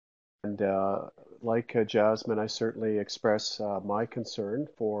And like Jasmine, I certainly express my concern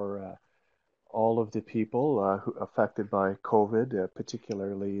for all of the people who affected by COVID,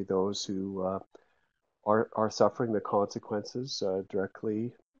 particularly those who are suffering the consequences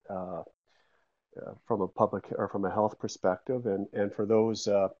directly uh, from a public or from a health perspective, and for those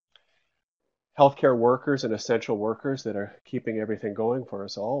healthcare workers and essential workers that are keeping everything going for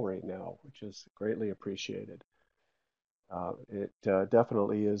us all right now, which is greatly appreciated. It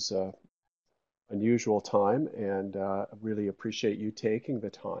definitely is unusual time, and really appreciate you taking the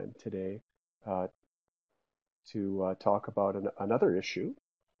time today uh, to talk about another issue,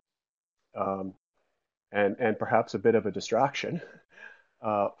 um, and perhaps a bit of a distraction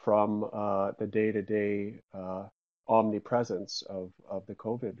from the day-to-day omnipresence of the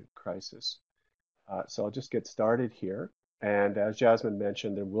COVID crisis. So I'll just get started here. And as Jasmine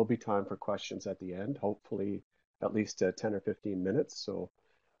mentioned, there will be time for questions at the end, hopefully at least 10 or 15 minutes. So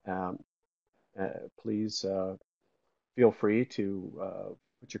um, please feel free to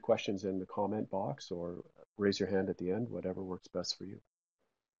put your questions in the comment box or raise your hand at the end, whatever works best for you.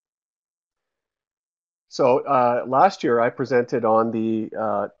 So last year I presented on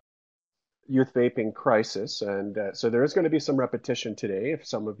the youth vaping crisis, and so there is going to be some repetition today if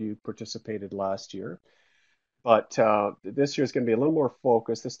some of you participated last year. But this year is going to be a little more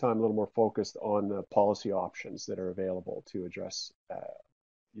focused, this time a little more focused on the policy options that are available to address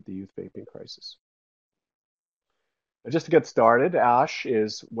the youth vaping crisis. Just to get started, ASH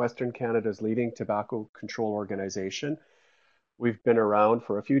is Western Canada's leading tobacco control organization. We've been around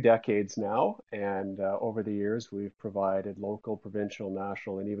for a few decades now, and over the years, we've provided local, provincial,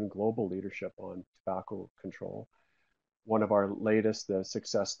 national, and even global leadership on tobacco control. One of our latest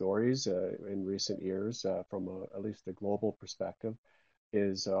success stories in recent years, from at least a global perspective,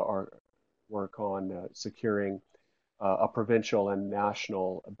 is our work on securing a provincial and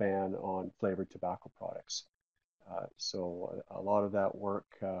national ban on flavored tobacco products. So a lot of that work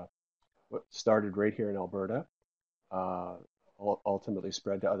started right here in Alberta, uh, ultimately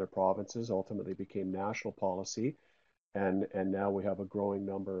spread to other provinces, ultimately became national policy, and now we have a growing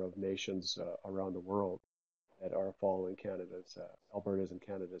number of nations around the world that are following Alberta's and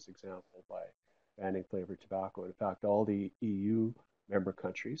Canada's example by banning flavored tobacco. In fact, all the EU member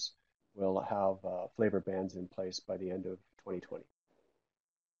countries will have flavor bans in place by the end of 2020.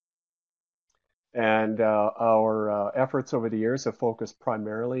 And our efforts over the years have focused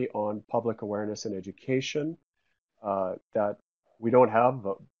primarily on public awareness and education. That we don't have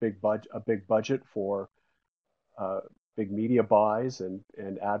a big budget for uh, big media buys and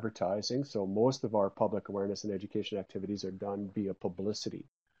advertising. So most of our public awareness and education activities are done via publicity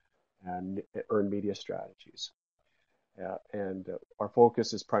and earned media strategies. And our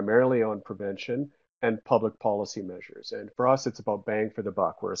focus is primarily on prevention and public policy measures. And for us, it's about bang for the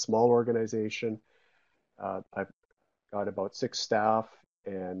buck. We're a small organization. I've got about 6 staff,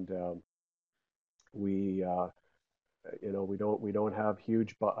 and we we don't have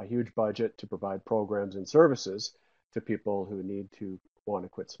a huge budget to provide programs and services to people who need to want to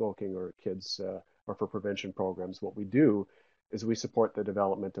quit smoking, or kids, or for prevention programs. What we do is we support the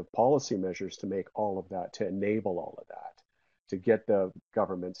development of policy measures to make all of that, to enable all of that, to get the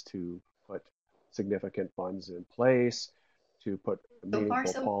governments to put significant funds in place, to put So far,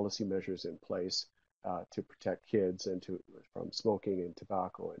 meaningful so policy measures in place to protect kids and from smoking and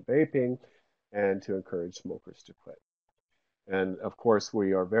tobacco and vaping, and to encourage smokers to quit. And of course,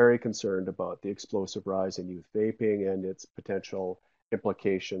 we are very concerned about the explosive rise in youth vaping and its potential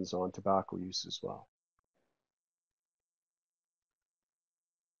implications on tobacco use as well.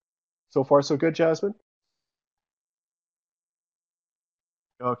 So far, so good, Jasmine?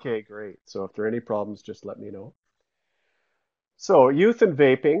 Okay, great. So if there are any problems, just let me know. So youth and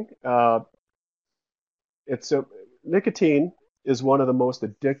vaping, it's a, nicotine is one of the most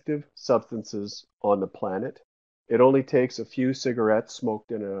addictive substances on the planet. It only takes a few cigarettes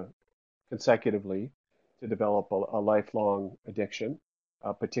smoked in a consecutively to develop a lifelong addiction,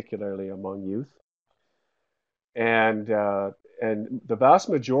 particularly among youth. And and the vast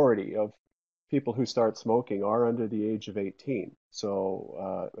majority of people who start smoking are under the age of 18.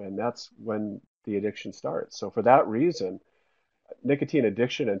 So and that's when the addiction starts. So for that reason, nicotine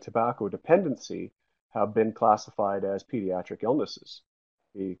addiction and tobacco dependency have been classified as pediatric illnesses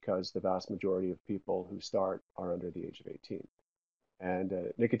because the vast majority of people who start are under the age of 18.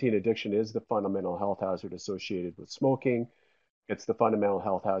 And nicotine addiction is the fundamental health hazard associated with smoking. It's the fundamental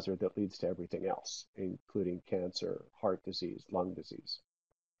health hazard that leads to everything else, including cancer, heart disease, lung disease.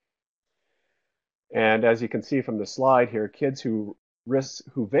 And as you can see from the slide here, kids who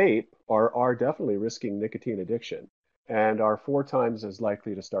vape are definitely risking nicotine addiction. and are 4 times as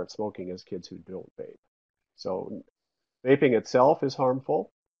likely to start smoking as kids who don't vape. So vaping itself is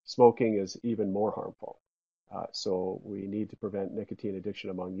harmful. Smoking is even more harmful. So we need to prevent nicotine addiction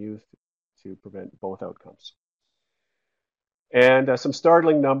among youth to prevent both outcomes. And some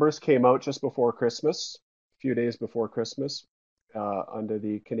startling numbers came out just before Christmas, a few days before Christmas, under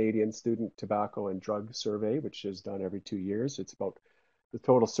the Canadian Student Tobacco and Drug Survey, which is done every 2 years. The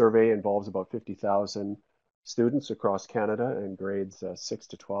total survey involves about 50,000 students across Canada in grades 6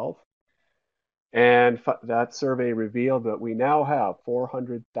 to 12. And that survey revealed that we now have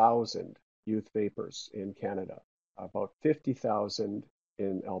 400,000 youth vapors in Canada, about 50,000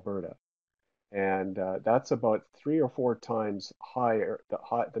 in Alberta. And that's about 3 or 4 times higher.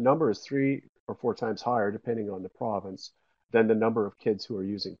 The number is 3 or 4 times higher, depending on the province, than the number of kids who are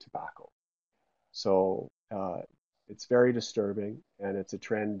using tobacco. So it's very disturbing, and it's a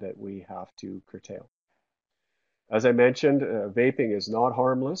trend that we have to curtail. As I mentioned, vaping is not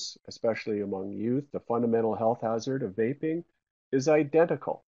harmless, especially among youth. The fundamental health hazard of vaping is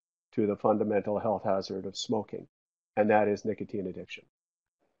identical to the fundamental health hazard of smoking, and that is nicotine addiction.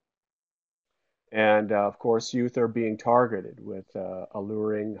 And of course, youth are being targeted with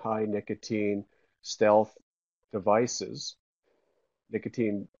alluring high nicotine stealth devices,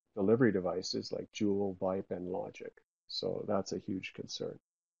 nicotine delivery devices like Juul, Vape, and Logic. So that's a huge concern.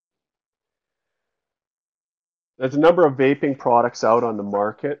 There's a number of vaping products out on the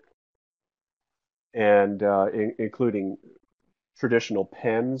market, and including traditional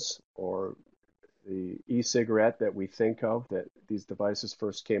pens or the e-cigarette that we think of, that these devices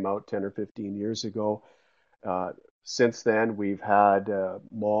first came out 10 or 15 years ago. Since then, we've had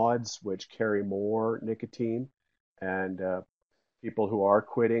mods which carry more nicotine, and people who are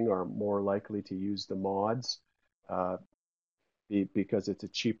quitting are more likely to use the mods because it's a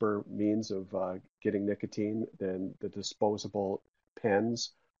cheaper means of getting nicotine than the disposable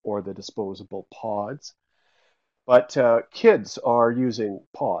pens or the disposable pods. But kids are using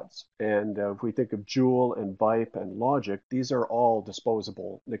pods, and if we think of Juul and Vape and Logic, these are all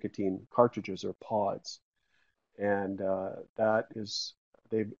disposable nicotine cartridges or pods, and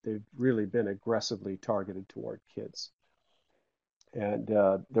they've really been aggressively targeted toward kids, and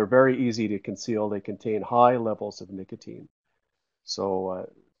they're very easy to conceal. They contain high levels of nicotine, so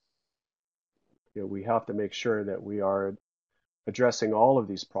we have to make sure that we are addressing all of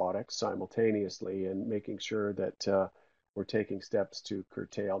these products simultaneously and making sure that we're taking steps to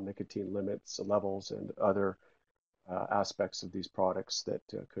curtail nicotine limits, levels, and other aspects of these products that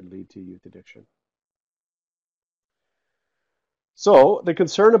could lead to youth addiction. So the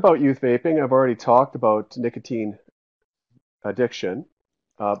concern about youth vaping, I've already talked about nicotine addiction,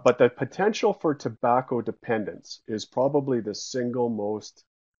 but the potential for tobacco dependence is probably the single most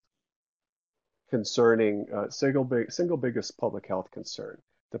concerning, single biggest public health concern.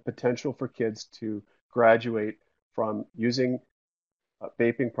 The potential for kids to graduate from using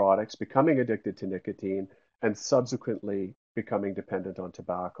vaping products, becoming addicted to nicotine, and subsequently becoming dependent on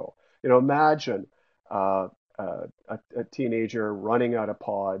tobacco. Imagine a teenager running out of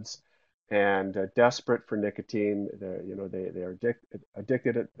pods and desperate for nicotine. They're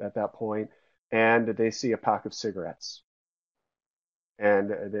addicted at that point, and they see a pack of cigarettes, and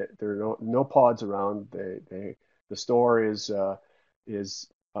there are no pods around. The store is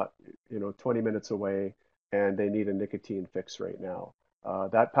 20 minutes away, and they need a nicotine fix right now.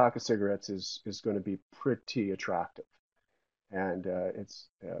 That pack of cigarettes is going to be pretty attractive, and it's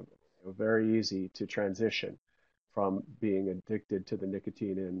very easy to transition from being addicted to the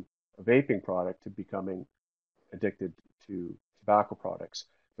nicotine in a vaping product to becoming addicted to tobacco products.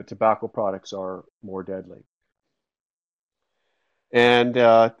 But tobacco products are more deadly. And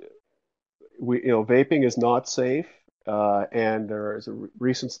vaping is not safe, and there is a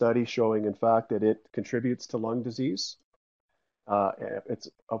recent study showing, in fact, that it contributes to lung disease. It's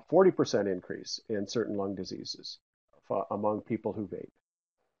a 40% increase in certain lung diseases among people who vape.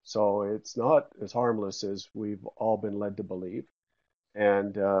 So it's not as harmless as we've all been led to believe,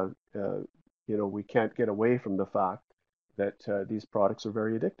 and we can't get away from the fact that these products are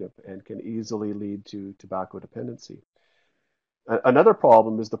very addictive and can easily lead to tobacco dependency. Another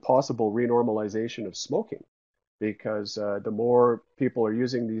problem is the possible renormalization of smoking, because the more people are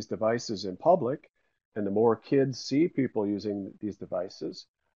using these devices in public, and the more kids see people using these devices,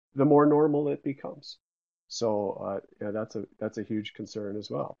 the more normal it becomes. So that's a huge concern as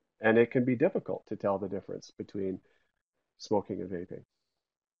well, and it can be difficult to tell the difference between smoking and vaping.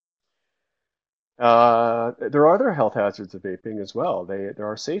 There are other health hazards of vaping as well. There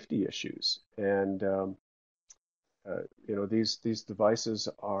are safety issues, and these devices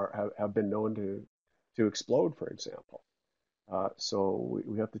have been known to to explode, for example. So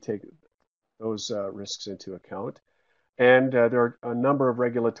we have to take those risks into account. And there are a number of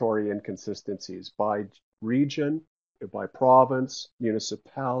regulatory inconsistencies by region, by province,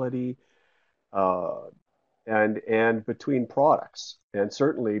 municipality, uh, and between products, and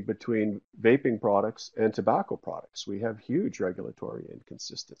certainly between vaping products and tobacco products. We have huge regulatory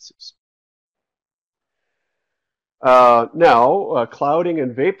inconsistencies. Now, clouding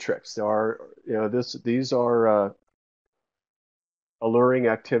and vape tricks are, these are alluring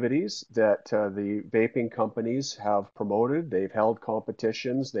activities that the vaping companies have promoted. They've held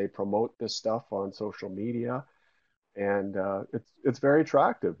competitions. They promote this stuff on social media, and it's very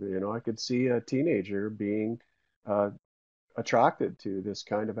attractive. I could see a teenager being uh, attracted to this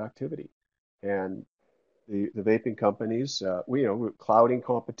kind of activity, and the vaping companies, clouding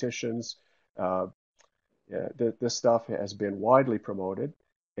competitions. Uh, yeah, this stuff has been widely promoted,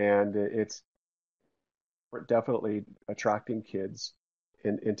 and it's definitely attracting kids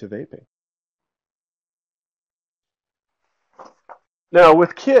into vaping. Now,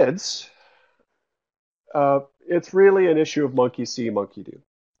 with kids, it's really an issue of monkey see, monkey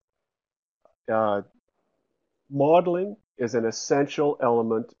do. Uh, Modeling is an essential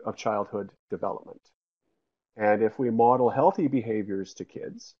element of childhood development. And if we model healthy behaviors to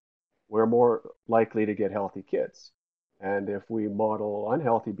kids, we're more likely to get healthy kids. And if we model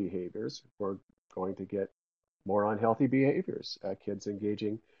unhealthy behaviors, we're going to get more unhealthy behaviors, kids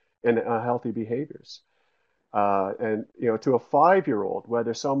engaging in unhealthy behaviors. And to a 5-year-old,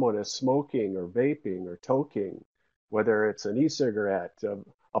 whether someone is smoking or vaping or toking, whether it's an e-cigarette,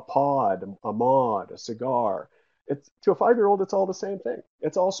 a pod, a mod, a cigar, it's to a 5-year-old, it's all the same thing.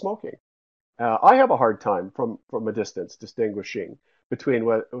 It's all smoking. I have a hard time from a distance distinguishing between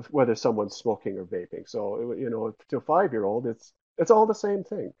whether someone's smoking or vaping. So to a 5-year-old, it's all the same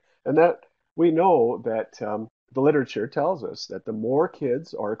thing, and that we know that the literature tells us that the more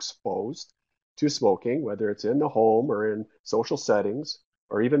kids are exposed to smoking, whether it's in the home or in social settings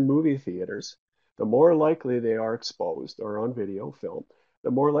or even movie theaters, the more likely they are exposed, or on video film,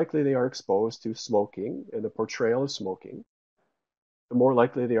 the more likely they are exposed to smoking and the portrayal of smoking, the more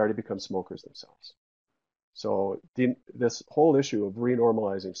likely they are to become smokers themselves. So this whole issue of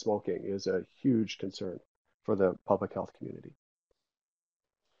renormalizing smoking is a huge concern for the public health community.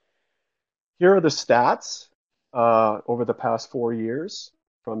 Here are the stats over the past 4 years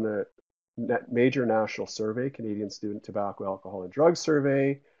from the major national survey, Canadian Student Tobacco, Alcohol, and Drug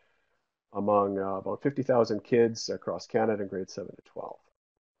Survey, among about 50,000 kids across Canada in grades 7 to 12.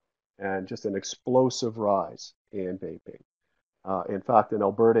 And just an explosive rise in vaping. In fact, in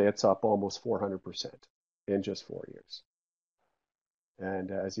Alberta, it's up almost 400% in just 4 years. And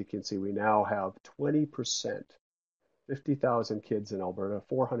as you can see, we now have 20%, 50,000 kids in Alberta,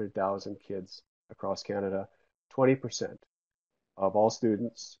 400,000 kids across Canada, 20% of all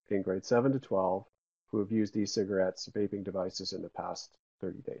students in grade 7 to 12 who have used e-cigarettes, vaping devices in the past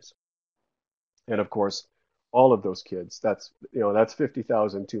 30 days. And of course, all of those kids, that's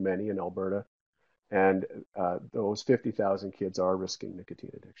 50,000 too many in Alberta. And those 50,000 kids are risking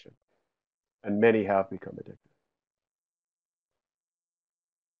nicotine addiction. And many have become addicted.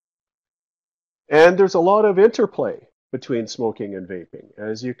 And there's a lot of interplay between smoking and vaping,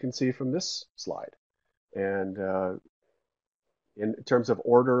 as you can see from this slide. And in terms of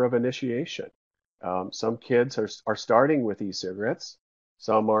order of initiation, some kids are starting with e-cigarettes,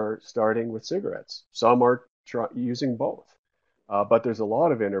 some are starting with cigarettes, some are using both. But there's a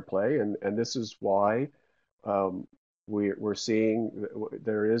lot of interplay, and this is why we're seeing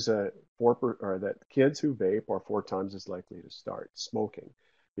there is that kids who vape are 4 times as likely to start smoking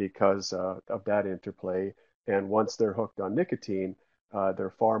because of that interplay. And once they're hooked on nicotine,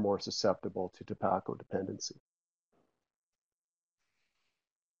 they're far more susceptible to tobacco dependency.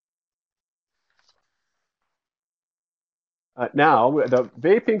 Now, the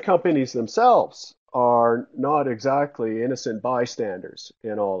vaping companies themselves are not exactly innocent bystanders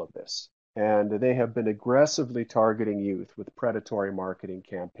in all of this. And they have been aggressively targeting youth with predatory marketing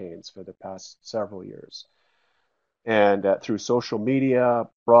campaigns for the past several years. And through social media,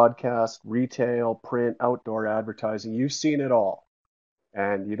 broadcast, retail, print, outdoor advertising, you've seen it all.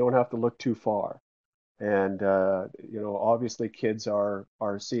 And you don't have to look too far. And obviously kids are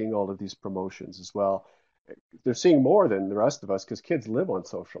seeing all of these promotions as well. They're seeing more than the rest of us because kids live on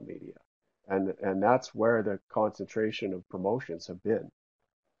social media, and that's where the concentration of promotions have been.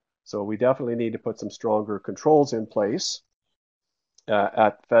 So we definitely need to put some stronger controls in place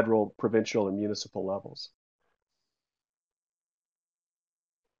at federal, provincial, and municipal levels.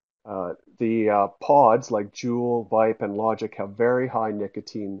 The pods like Juul, Vipe, and Logic have very high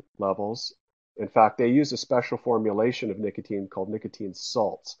nicotine levels In fact, they use a special formulation of nicotine called nicotine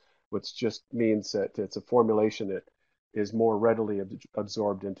salts, which just means that it's a formulation that is more readily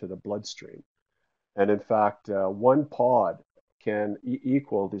absorbed into the bloodstream. And in fact, one pod can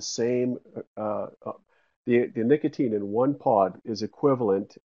equal the same, the nicotine in one pod is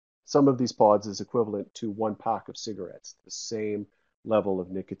equivalent, some of these pods is equivalent to one pack of cigarettes, the same level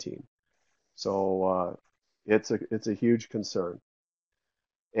of nicotine. So it's a huge concern.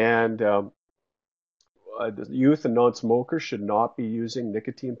 And the youth and non-smokers should not be using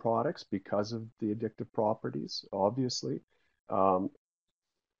nicotine products because of the addictive properties, obviously. Um,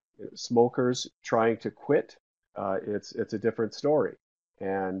 Smokers trying to quit, it's a different story.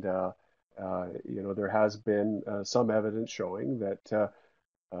 And there has been some evidence showing that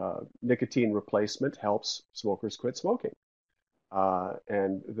nicotine replacement helps smokers quit smoking,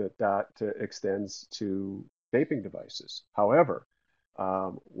 and that extends to vaping devices. However,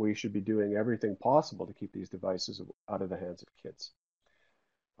 we should be doing everything possible to keep these devices out of the hands of kids.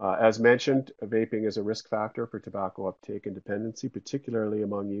 As mentioned, vaping is a risk factor for tobacco uptake and dependency, particularly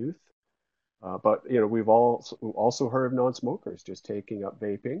among youth. But we've also heard of non-smokers just taking up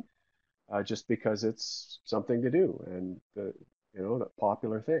vaping just because it's something to do and the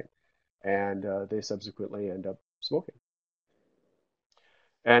popular thing, and they subsequently end up smoking.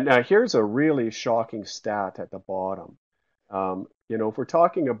 And here's a really shocking stat at the bottom. If we're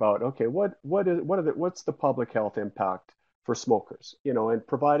talking about, okay, what's the public health impact for smokers, and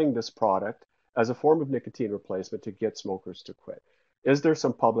providing this product as a form of nicotine replacement to get smokers to quit. Is there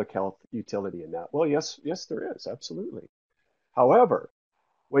some public health utility in that? Well, yes, there is, absolutely. However,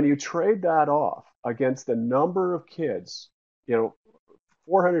 when you trade that off against the number of kids,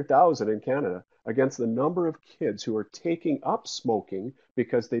 400,000 in Canada, against the number of kids who are taking up smoking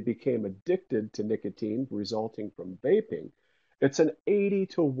because they became addicted to nicotine resulting from vaping, it's an 80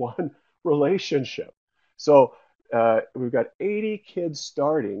 to 1 relationship. So we've got 80 kids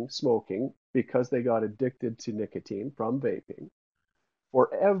starting smoking because they got addicted to nicotine from vaping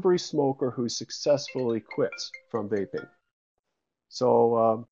for every smoker who successfully quits from vaping.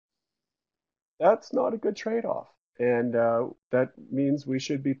 So that's not a good trade-off. And that means we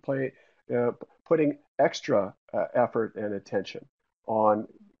should be putting extra effort and attention on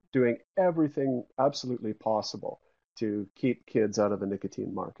doing everything absolutely possible to keep kids out of the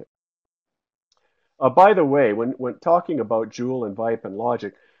nicotine market. By the way, when talking about Juul and Vype and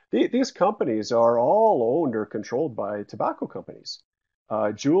Logic, these companies are all owned or controlled by tobacco companies.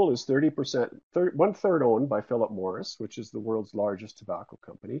 Juul is 30%, one third owned by Philip Morris, which is the world's largest tobacco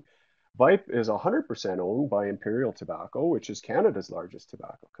company. Vype is 100% owned by Imperial Tobacco, which is Canada's largest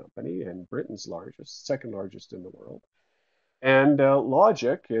tobacco company and Britain's largest, second largest in the world. And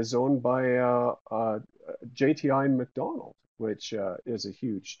Logic is owned by JTI and McDonald, which is a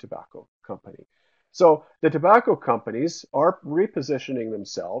huge tobacco company. So the tobacco companies are repositioning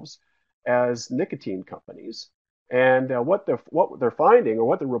themselves as nicotine companies. And what they're finding, or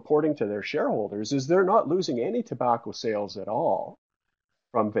what they're reporting to their shareholders, is they're not losing any tobacco sales at all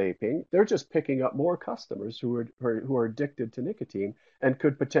from vaping. They're just picking up more customers who are addicted to nicotine and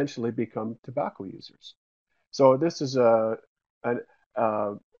could potentially become tobacco users. So this is a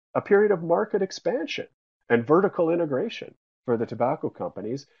period of market expansion and vertical integration for the tobacco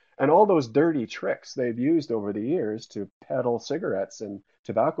companies, and all those dirty tricks they've used over the years to peddle cigarettes and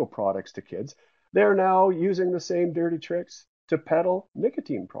tobacco products to kids. They're now using the same dirty tricks to peddle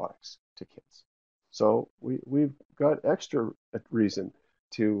nicotine products to kids. So we've got extra reason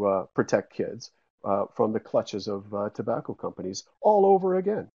to protect kids from the clutches of tobacco companies all over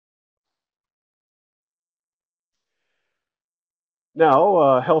again.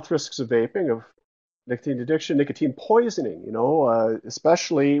 Now, health risks of vaping, of nicotine addiction, nicotine poisoning,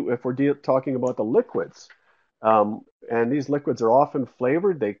 especially if we're talking about the liquids. And these liquids are often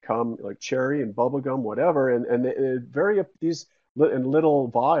flavored. They come like cherry and bubblegum, whatever, and these in little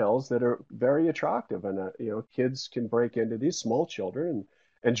vials that are very attractive. And kids can break into these, small children,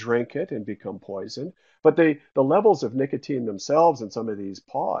 and drink it and become poisoned. But the levels of nicotine themselves in some of these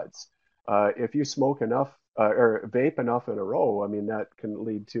pods, if you smoke enough or vape enough in a row, I mean, that can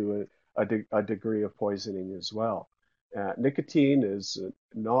lead to a degree of poisoning as well. Nicotine is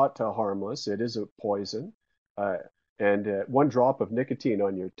not harmless. It is a poison. And one drop of nicotine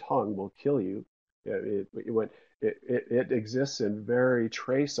on your tongue will kill you. It exists in very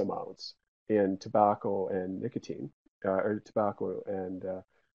trace amounts in tobacco and nicotine, or tobacco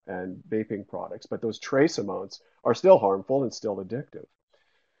and vaping products. But those trace amounts are still harmful and still addictive.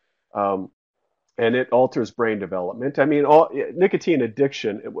 And it alters brain development. I mean, nicotine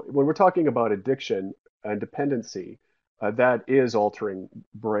addiction, when we're talking about addiction and dependency, that is altering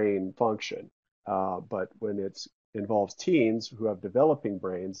brain function. But when it involves teens who have developing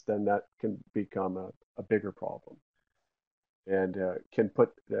brains, then that can become a bigger problem and can put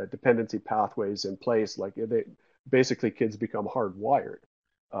dependency pathways in place. Like basically, kids become hardwired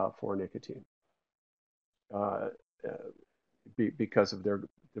for nicotine uh, uh, because of their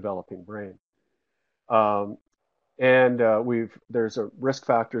developing brain. Um, and there's a risk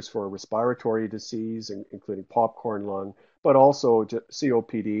factors for respiratory disease, including popcorn lung, but also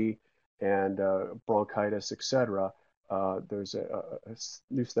COPD and bronchitis, etc. There's a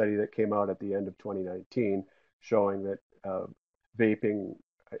new study that came out at the end of 2019 showing that vaping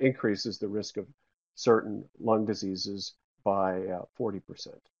increases the risk of certain lung diseases by 40%.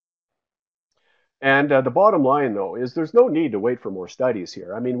 And the bottom line, though, is there's no need to wait for more studies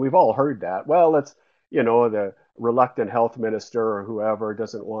here. I mean, we've all heard that. Well, the reluctant health minister or whoever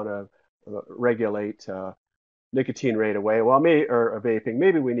doesn't want to regulate nicotine right away. Well, or vaping,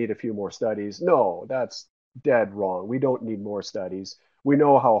 maybe we need a few more studies. No, that's dead wrong. We don't need more studies. We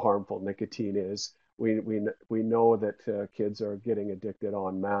know how harmful nicotine is. We know that kids are getting addicted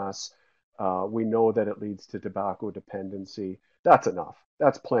en masse. We know that it leads to tobacco dependency. That's enough.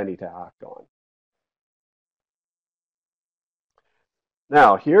 That's plenty to act on.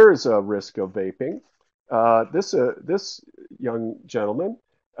 Now, here's a risk of vaping. This young gentleman,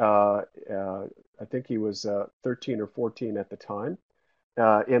 I think he was 13 or 14 at the time,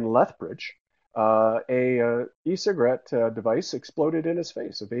 in Lethbridge, a e-cigarette device exploded in his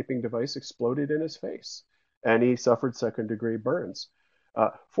face. A vaping device exploded in his face, and he suffered second-degree burns.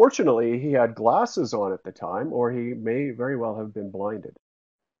 Fortunately, he had glasses on at the time, or he may very well have been blinded.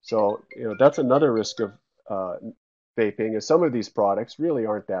 So, that's another risk of vaping is some of these products really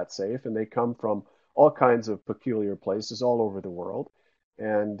aren't that safe, and they come from all kinds of peculiar places all over the world,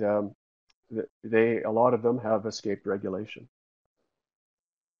 and a lot of them have escaped regulation.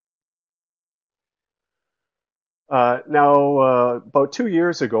 Now, about 2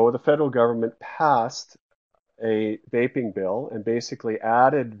 years ago, the federal government passed a vaping bill and basically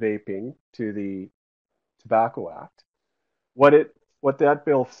added vaping to the Tobacco Act. What it what that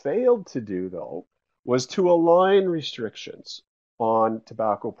bill failed to do, though, was to align restrictions on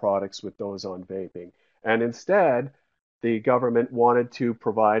tobacco products with those on vaping. And instead, the government wanted to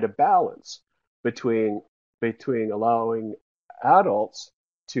provide a balance between allowing adults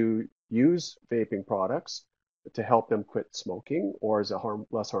to use vaping products to help them quit smoking or as a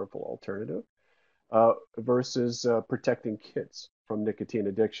less harmful alternative versus protecting kids from nicotine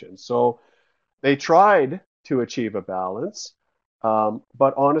addiction. So they tried to achieve a balance,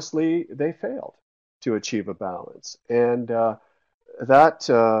 but honestly, they failed to achieve a balance. And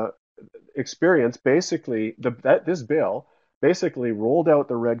that experience basically, this bill basically rolled out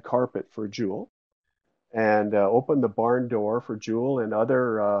the red carpet for Juul and opened the barn door for Juul and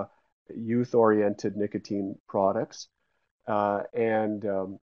other youth-oriented nicotine products.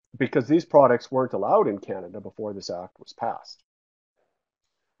 And because these products weren't allowed in Canada before this act was passed.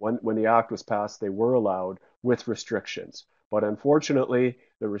 When the act was passed, they were allowed with restrictions. But unfortunately,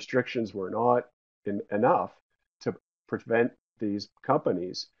 the restrictions were not enough to prevent these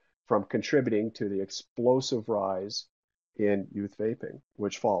companies from contributing to the explosive rise in youth vaping,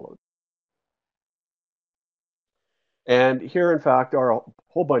 which followed. And here, in fact, are a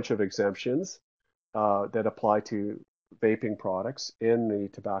whole bunch of exemptions that apply to vaping products in the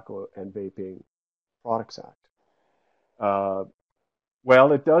Tobacco and Vaping Products Act.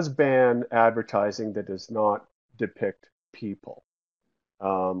 Well, it does ban advertising that does not depict people.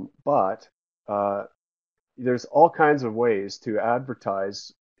 But there's all kinds of ways to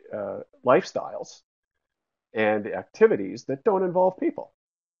advertise lifestyles and activities that don't involve people.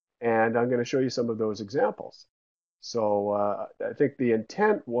 And I'm going to show you some of those examples. So I think the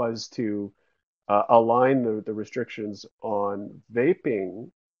intent was to align the restrictions on vaping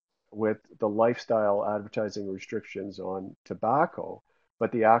with the lifestyle advertising restrictions on tobacco,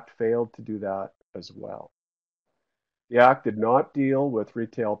 but the Act failed to do that as well. The Act did not deal with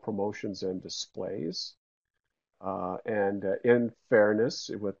retail promotions and displays. And in fairness,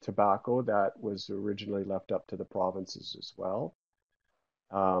 with tobacco, that was originally left up to the provinces as well.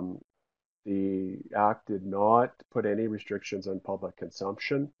 The Act did not put any restrictions on public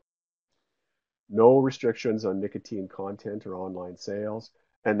consumption, no restrictions on nicotine content or online sales,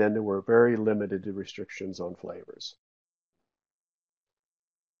 and then there were very limited restrictions on flavors.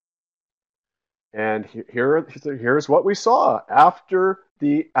 And here's what we saw after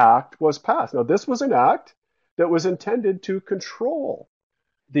the act was passed. Now, this was an act that was intended to control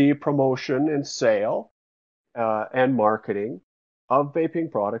the promotion and sale and marketing of vaping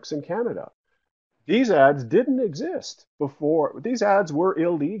products in Canada. These ads didn't exist before. These ads were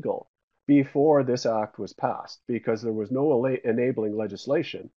illegal before this act was passed because there was no enabling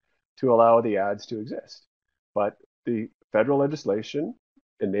legislation to allow the ads to exist. But the federal legislation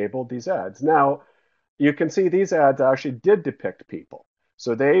enabled these ads. Now, you can see these ads actually did depict people.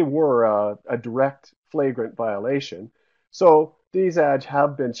 So they were a direct, flagrant violation. So these ads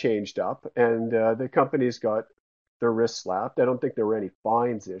have been changed up, and the companies got their wrists slapped. I don't think there were any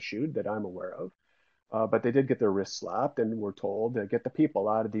fines issued that I'm aware of, but they did get their wrists slapped and were told to get the people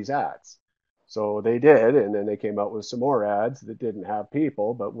out of these ads. So they did, and then they came out with some more ads that didn't have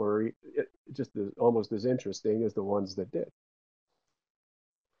people, but were just almost as interesting as the ones that did.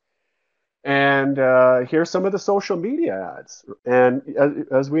 And here's some of the social media ads. And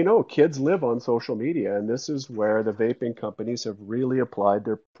as we know, kids live on social media, and this is where the vaping companies have really applied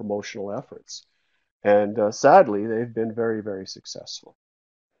their promotional efforts. And sadly, they've been very, very successful.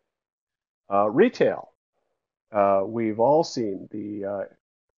 Retail. We've all seen the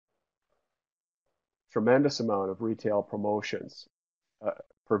tremendous amount of retail promotions,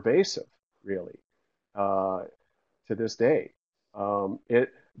 pervasive, really, to this day. The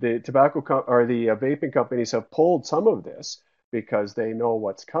vaping companies have pulled some of this because they know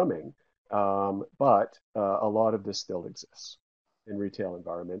what's coming, but a lot of this still exists in retail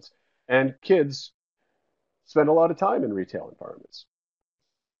environments, and kids spend a lot of time in retail environments.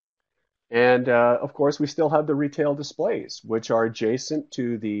 And of course, we still have the retail displays, which are adjacent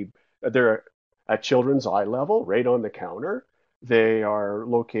to they're at children's eye level, right on the counter. They are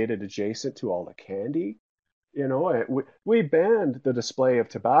located adjacent to all the candy. You know, we banned the display of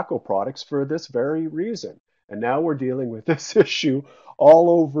tobacco products for this very reason. And now we're dealing with this issue all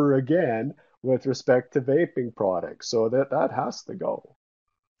over again with respect to vaping products. So that has to go.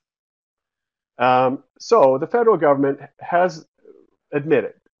 So the federal government has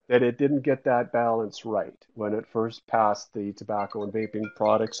admitted that it didn't get that balance right when it first passed the Tobacco and Vaping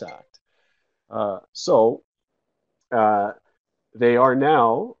Products Act. So they are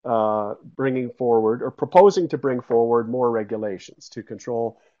now bringing forward or proposing to bring forward more regulations to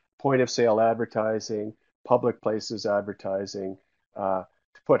control point of sale advertising, public places advertising, to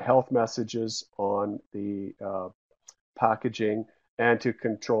put health messages on the packaging, and to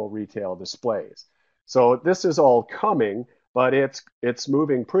control retail displays. So this is all coming, but it's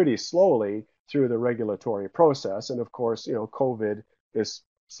moving pretty slowly through the regulatory process. And of course, COVID is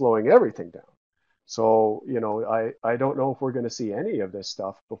slowing everything down. So, I don't know if we're going to see any of this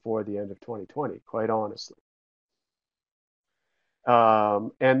stuff before the end of 2020, quite honestly.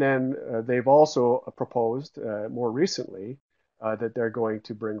 And then they've also proposed more recently that they're going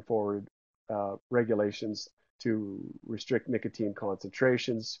to bring forward regulations to restrict nicotine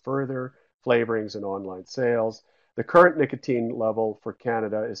concentrations further, flavorings, and online sales. The current nicotine level for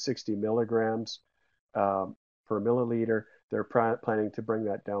Canada is 60 milligrams per milliliter. They're planning to bring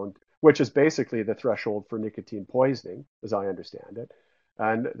that down, which is basically the threshold for nicotine poisoning, as I understand it.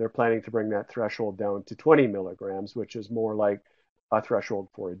 And they're planning to bring that threshold down to 20 milligrams, which is more like a threshold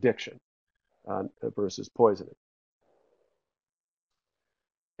for addiction versus poisoning.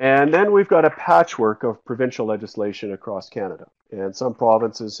 And then we've got a patchwork of provincial legislation across Canada. And some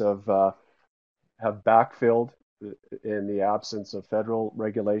provinces have backfilled in the absence of federal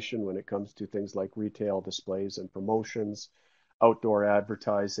regulation when it comes to things like retail displays and promotions, outdoor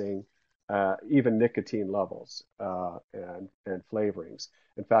advertising, even nicotine levels and flavorings.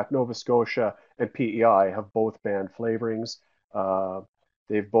 In fact, Nova Scotia and PEI have both banned flavorings.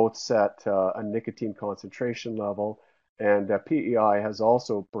 They've both set a nicotine concentration level, and PEI has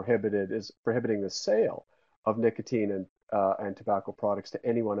also prohibiting the sale of nicotine and tobacco products to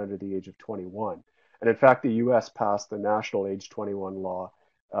anyone under the age of 21. And in fact, the U.S. passed the national age 21 law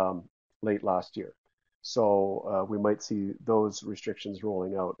late last year. So we might see those restrictions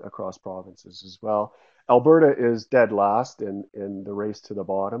rolling out across provinces as well. Alberta is dead last in the race to the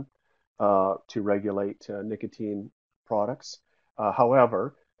bottom to regulate nicotine products.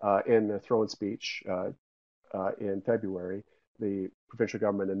 However, in the throne speech in February, the provincial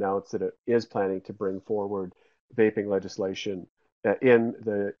government announced that it is planning to bring forward vaping legislation in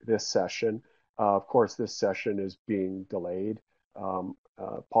this session. Of course, this session is being delayed,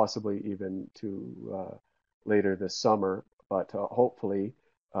 possibly even to later this summer, but hopefully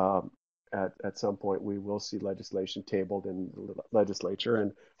at some point we will see legislation tabled in the legislature,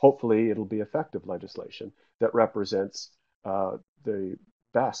 and hopefully it'll be effective legislation that represents the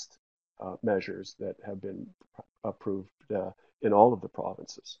best measures that have been approved in all of the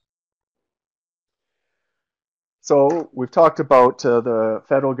provinces. So we've talked about the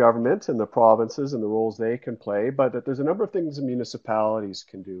federal government and the provinces and the roles they can play, but that there's a number of things the municipalities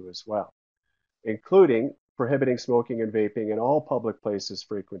can do as well, including prohibiting smoking and vaping in all public places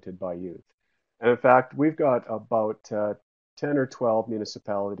frequented by youth. And in fact, we've got about 10 or 12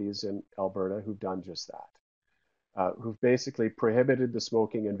 municipalities in Alberta who've done just that, who've basically prohibited the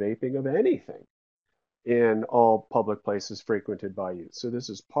smoking and vaping of anything in all public places frequented by youth. So this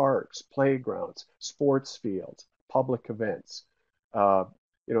is parks, playgrounds, sports fields, public events, uh,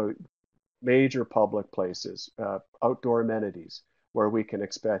 you know, major public places, outdoor amenities where we can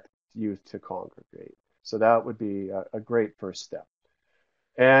expect youth to congregate. So that would be a great first step.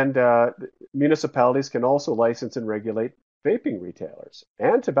 And municipalities can also license and regulate vaping retailers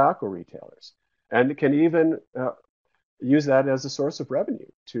and tobacco retailers, and can even use that as a source of revenue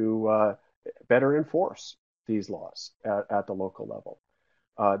to better enforce these laws at the local level.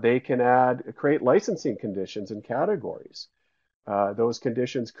 They can create licensing conditions and categories. Those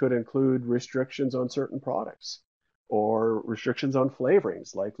conditions could include restrictions on certain products or restrictions on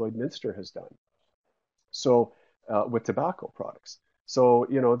flavorings, like Lloydminster has done. So with tobacco products. So,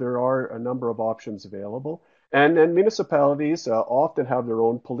 there are a number of options available. And then municipalities often have their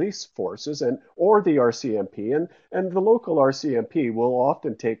own police forces or the RCMP, and the local RCMP will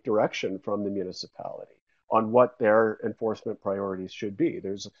often take direction from the municipality on what their enforcement priorities should be.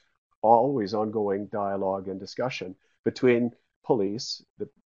 There's always ongoing dialogue and discussion between police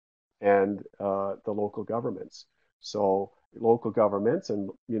and the local governments. So local governments and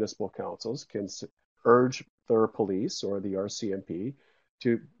municipal councils can urge their police or the RCMP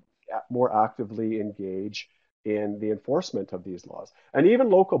to more actively engage in the enforcement of these laws. And even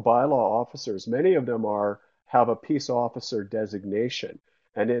local bylaw officers, many of them have a peace officer designation.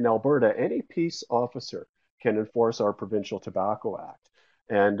 And in Alberta, any peace officer can enforce our Provincial Tobacco Act.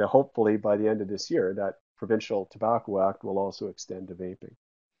 And hopefully by the end of this year, that Provincial Tobacco Act will also extend to vaping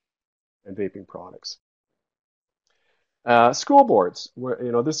and vaping products. School boards,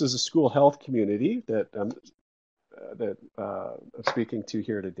 where this is a school health community that I'm speaking to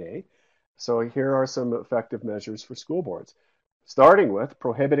here today. So here are some effective measures for school boards, starting with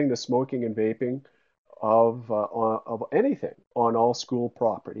prohibiting the smoking and vaping of anything on all school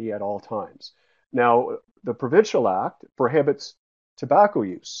property at all times. Now, the Provincial Act prohibits tobacco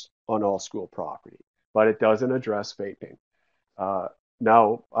use on all school property, but it doesn't address vaping.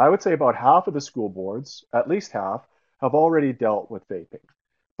 Now, I would say about half of the school boards, at least half, have already dealt with vaping,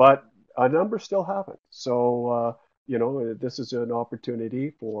 but a number still haven't. So, this is an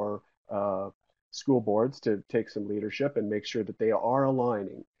opportunity for school boards to take some leadership and make sure that they are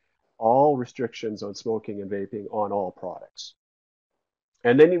aligning all restrictions on smoking and vaping on all products.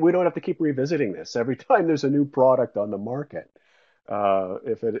 And then we don't have to keep revisiting this every time there's a new product on the market.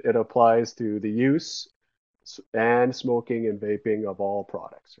 If it applies to the use and smoking and vaping of all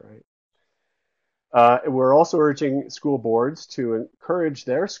products, right? We're also urging school boards to encourage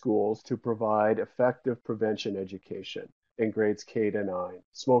their schools to provide effective prevention education in grades K to 9,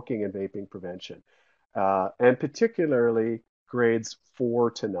 smoking and vaping prevention. And particularly grades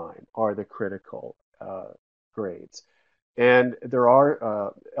 4 to 9 are the critical grades. And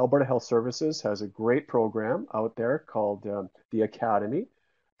Alberta Health Services has a great program out there called the Academy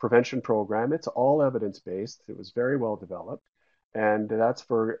Prevention Program. It's all evidence-based. It was very well developed. And that's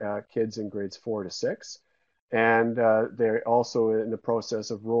for kids in grades 4 to 6. And they're also in the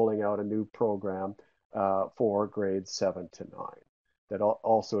process of rolling out a new program for grades 7 to 9 that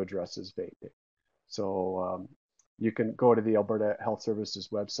also addresses vaping. So you can go to the Alberta Health Services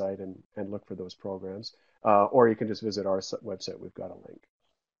website and look for those programs, or you can just visit our website. We've got a link.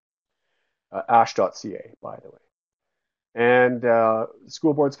 AHSCWF, by the way. And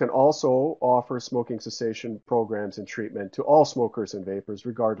school boards can also offer smoking cessation programs and treatment to all smokers and vapors,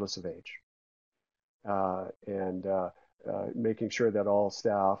 regardless of age. And making sure that all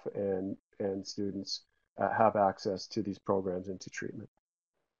staff and students have access to these programs and to treatment.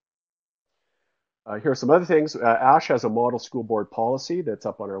 Here are some other things. ASH has a model school board policy that's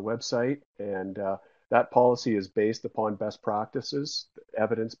up on our website, and that policy is based upon best practices,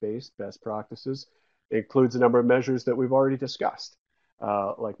 evidence-based best practices. It includes a number of measures that we've already discussed,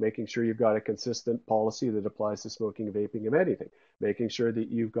 like making sure you've got a consistent policy that applies to smoking and vaping of anything, making sure that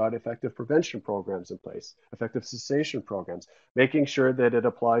you've got effective prevention programs in place, effective cessation programs, making sure that it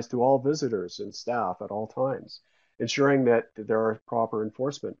applies to all visitors and staff at all times, ensuring that there are proper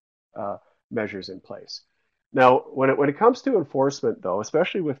enforcement measures in place. Now, when it comes to enforcement, though,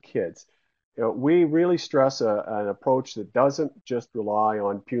 especially with kids, we really stress an approach that doesn't just rely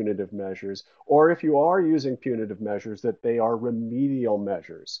on punitive measures, or if you are using punitive measures, that they are remedial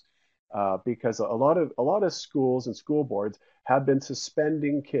measures, because a lot of schools and school boards have been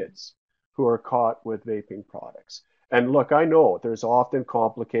suspending kids who are caught with vaping products. And look, I know there's often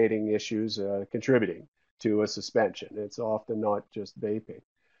complicating issues contributing to a suspension. It's often not just vaping.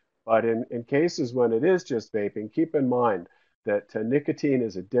 But in cases when it is just vaping, keep in mind that nicotine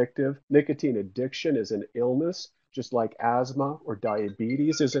is addictive. Nicotine addiction is an illness, just like asthma or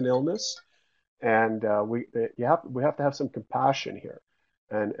diabetes is an illness. And we have to have some compassion here,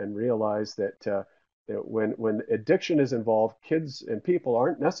 and realize that when addiction is involved, kids and people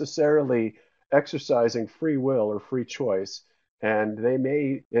aren't necessarily exercising free will or free choice, and they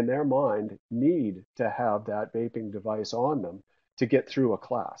may, in their mind, need to have that vaping device on them to get through a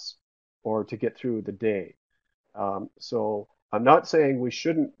class or to get through the day. So I'm not saying we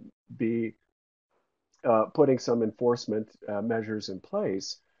shouldn't be putting some enforcement measures in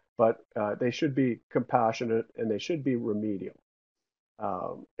place, but they should be compassionate and they should be remedial,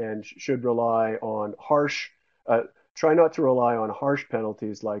 and should rely on try not to rely on harsh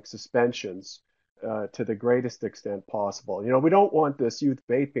penalties like suspensions to the greatest extent possible. We don't want this youth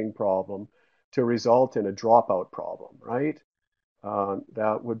vaping problem to result in a dropout problem, right?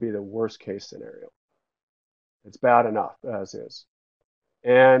 That would be the worst case scenario. It's bad enough as is.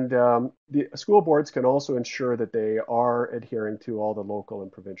 And the school boards can also ensure that they are adhering to all the local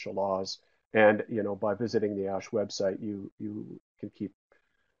and provincial laws. And by visiting the ASH website, you can keep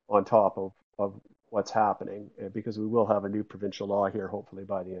on top of what's happening, because we will have a new provincial law here, hopefully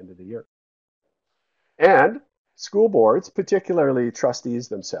by the end of the year. And school boards, particularly trustees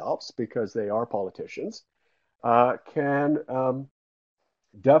themselves, because they are politicians, can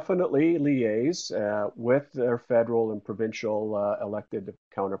definitely liaise with their federal and provincial elected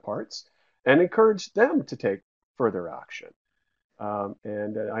counterparts and encourage them to take further action.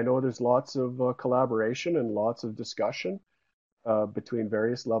 And I know there's lots of collaboration and lots of discussion between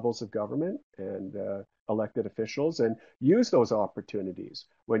various levels of government and elected officials, and use those opportunities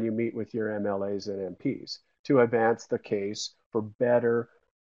when you meet with your MLAs and MPs to advance the case for better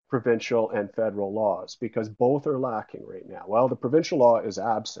provincial and federal laws, because both are lacking right now. Well, the provincial law is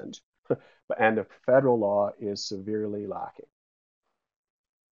absent, and the federal law is severely lacking.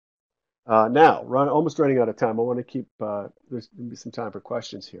 Now, almost running out of time. I want to keep, there's going to be some time for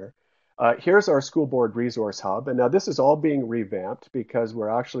questions here. Here's our school board resource hub. And now this is all being revamped because we're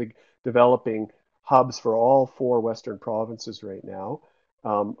actually developing hubs for all 4 Western provinces right now.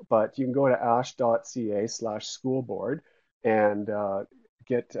 But you can go to ahs.ca/schoolboard and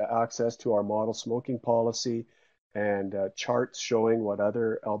get access to our model smoking policy and charts showing what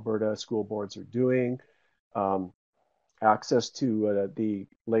other Alberta school boards are doing, access to the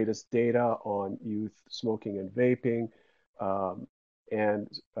latest data on youth smoking and vaping, and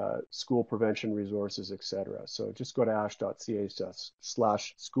school prevention resources, etc. So just go to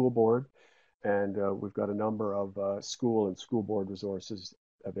ahs.ca/schoolboard, and we've got a number of school and school board resources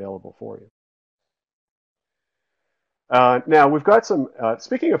available for you. Now, we've got some,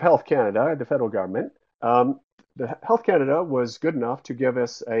 speaking of Health Canada, the federal government, the Health Canada was good enough to give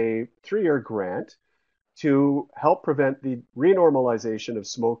us a 3-year grant to help prevent the renormalization of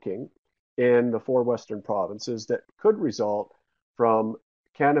smoking in the 4 Western provinces that could result from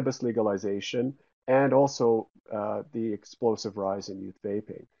cannabis legalization and also the explosive rise in youth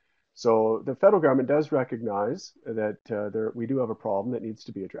vaping. So the federal government does recognize that we do have a problem that needs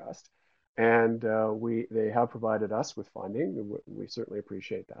to be addressed. And they have provided us with funding. We certainly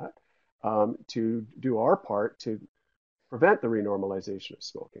appreciate that, to do our part to prevent the renormalization of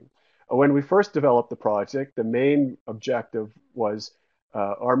smoking. When we first developed the project, the main objective was,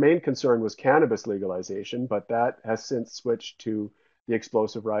 our main concern was cannabis legalization, but that has since switched to the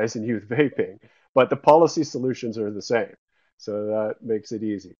explosive rise in youth vaping. But the policy solutions are the same, so that makes it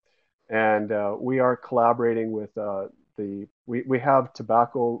easy. And we are collaborating with we have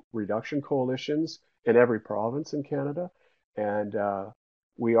tobacco reduction coalitions in every province in Canada, and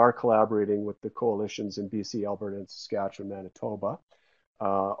we are collaborating with the coalitions in BC, Alberta, and Saskatchewan, Manitoba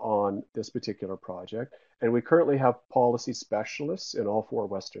on this particular project. And we currently have policy specialists in all 4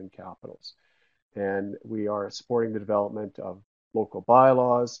 Western capitals. And we are supporting the development of local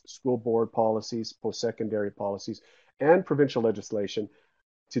bylaws, school board policies, post-secondary policies, and provincial legislation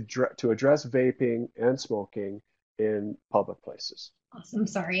to address vaping and smoking in public places. Awesome.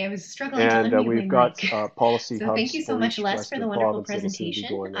 Sorry, I was struggling to And unmute we've my got mic. policy So hubs thank you so for much, each Les, for the Western wonderful province that'll soon be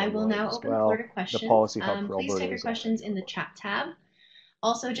presentation. going I will online now as open the floor to well. The questions. policy hub for Please Alberta type your is already questions in the online. chat tab.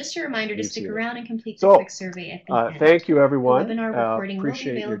 Also, just a reminder to You've stick seen it. around and complete the So, quick survey at the end. thank you, everyone. The webinar recording will be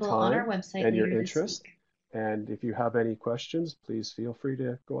Appreciate your available on our time website and your later this interest. week. And if you have any questions, please feel free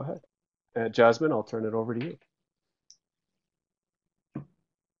to go ahead. Jasmine, I'll turn it over to you.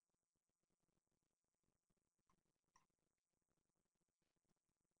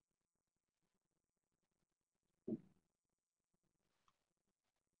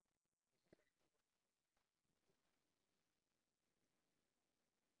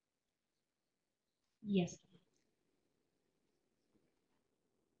 Yes.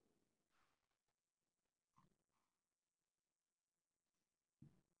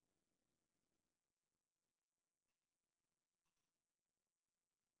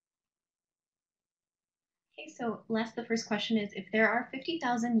 Okay, so Les, the first question is if there are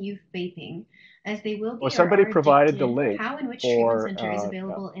 50,000 youth vaping, as they will Well, be or somebody are provided the addicted, link how and which treatment for center is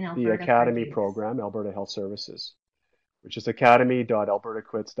available in the Alberta for Academy youth? program, Alberta Health Services, which is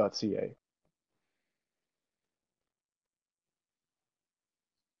academy.albertaquits.ca.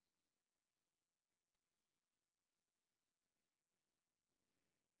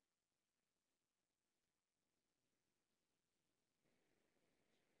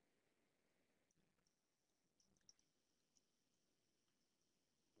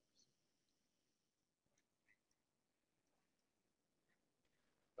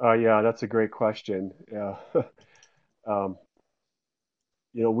 Yeah, that's a great question. Um,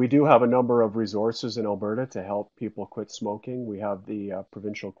 we do have a number of resources in Alberta to help people quit smoking. We have the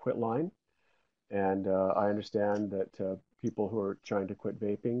provincial quit line, and I understand that people who are trying to quit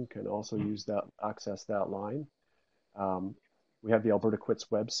vaping can also use that, access that line. Um, we have the Alberta Quits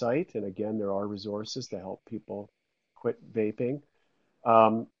website, and again, there are resources to help people quit vaping.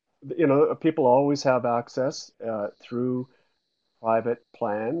 Um, People always have access through private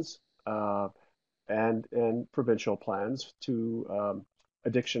plans and provincial plans to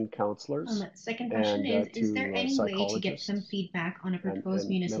addiction counselors Second question and is there to any way to get some psychologists feedback on a proposed and mental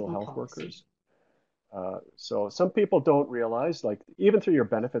municipal health policy? workers. So some people don't realize, like even through your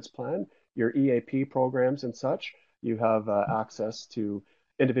benefits plan, your EAP programs and such, you have access to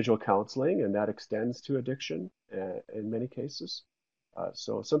individual counseling, and that extends to addiction in many cases.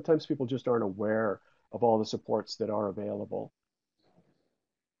 So sometimes people just aren't aware of all the supports that are available.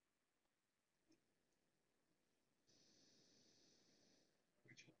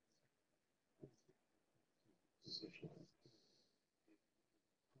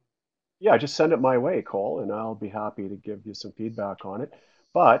 Yeah, just send it my way, Cole, and I'll be happy to give you some feedback on it.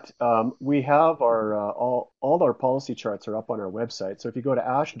 But we have our all our policy charts are up on our website. So if you go to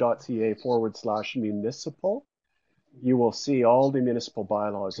ash.ca/municipal, you will see all the municipal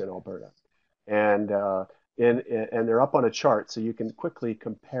bylaws in Alberta, and and they're up on a chart, so you can quickly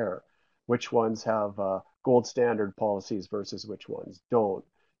compare which ones have gold standard policies versus which ones don't.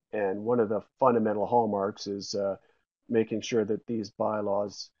 And one of the fundamental hallmarks is making sure that these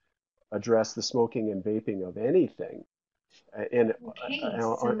bylaws address the smoking and vaping of anything in Okay, at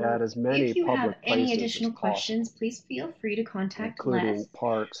so as many if you have public any places as additional questions, possible, please feel free to contact including Les.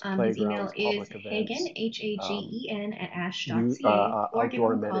 parks, His email playgrounds, is public Hagen, events, um, Hagen, at ash.ca, or give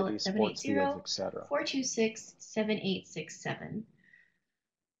outdoor him a call at amenities, sports fields, 780 etc. 426 7867.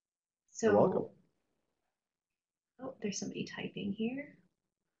 You're welcome. So, oh, there's somebody typing here.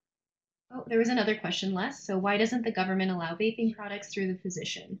 Oh, there was another question, Les. So, why doesn't the government allow vaping products through the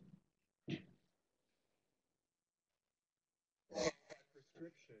physician?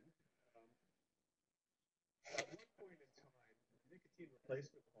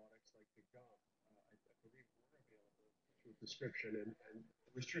 Prescription. At one point in time,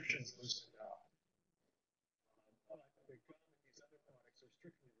 nicotine replacement products like the gum, I believe, were available through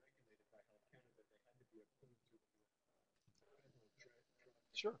prescription, and the restrictions loosened up. But the gum and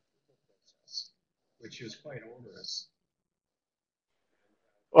these other products are strictly regulated by Health Canada. They had to be approved through the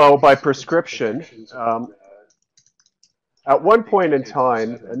federal drug Sure. approval process, which is quite onerous. Well, by prescription, at one point in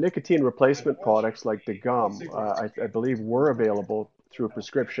time, nicotine replacement products like the gum, I believe, were available through a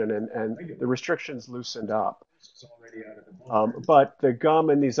prescription, and the restrictions loosened up. But the gum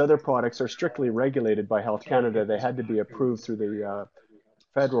and these other products are strictly regulated by Health Canada. They had to be approved through the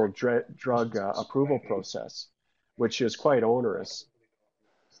federal drug approval process, which is quite onerous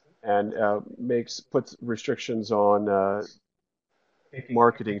and puts restrictions on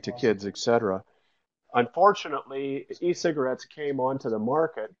marketing to kids, etc. Unfortunately, e-cigarettes came onto the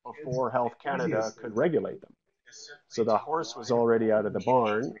market before Health Canada could regulate them. So the horse was already out of the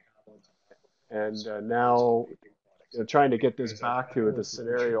barn, and now trying to get this back to the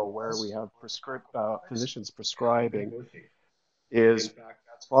scenario where we have physicians prescribing is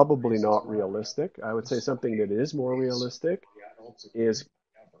probably not realistic. I would say something that is more realistic is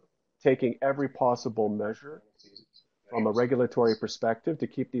taking every possible measure from a regulatory perspective to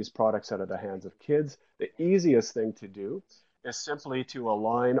keep these products out of the hands of kids. The easiest thing to do is simply to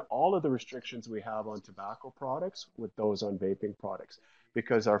align all of the restrictions we have on tobacco products with those on vaping products,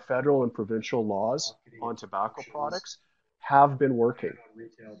 because our federal and provincial laws on tobacco products have been working.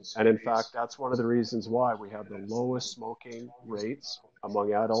 And in fact, that's one of the reasons why we have the lowest smoking rates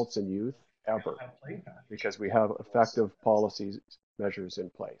among adults and youth ever, because we have effective policies measures in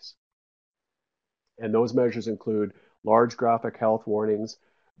place. And those measures include large graphic health warnings,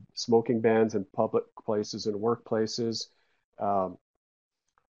 smoking bans in public places and workplaces, um,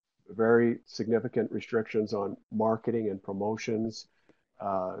 very significant restrictions on marketing and promotions,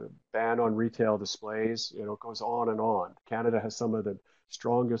 uh, ban on retail displays. You know, it goes on and on. Canada has some of the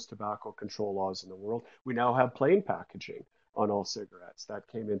strongest tobacco control laws in the world. We now have plain packaging on all cigarettes. That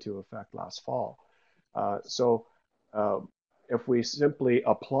came into effect last fall. So uh, if we simply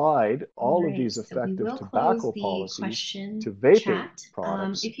applied All all of right, these so we effective will close tobacco the policies question to vaping chat.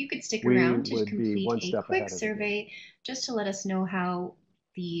 products, If you could stick we around to would be complete one a step quick ahead of the game. survey just to let us know how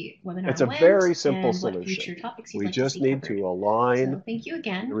the It's webinar a went very simple and what solution. future topics you'd We like to just see need covered. to align So thank you the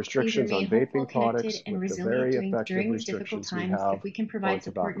again. Please restrictions remain on hopeful, vaping connected, products and with the resilient very during effective these difficult restrictions we times. have If we can on provide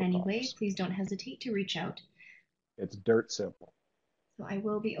support in tobacco any way, products. please don't hesitate to reach out. It's dirt simple. So I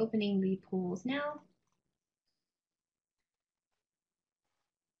will be opening the polls now.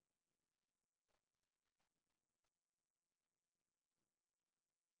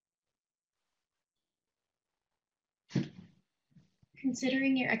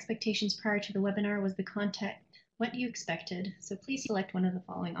 Considering your expectations prior to the webinar was the content what you expected, so please select one of the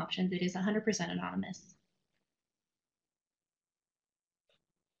following options. It is 100% anonymous.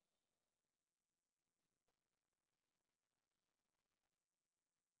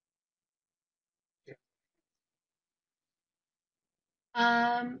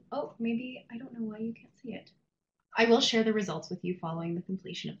 Oh, maybe, I don't know why you can't see it. I will share the results with you following the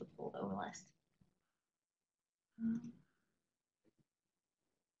completion of the poll, though, Celeste. Um,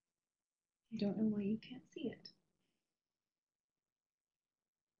 I don't know why you can't see it.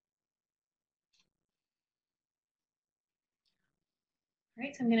 All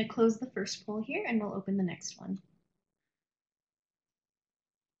right, so I'm going to close the first poll here and we'll open the next one.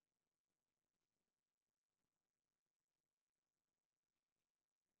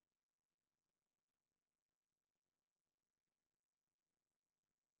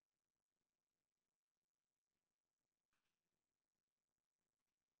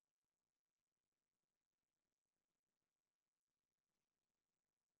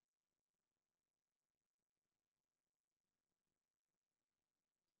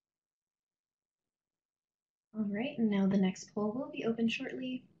 All right, and now the next poll will be open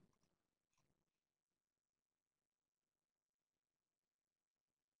shortly.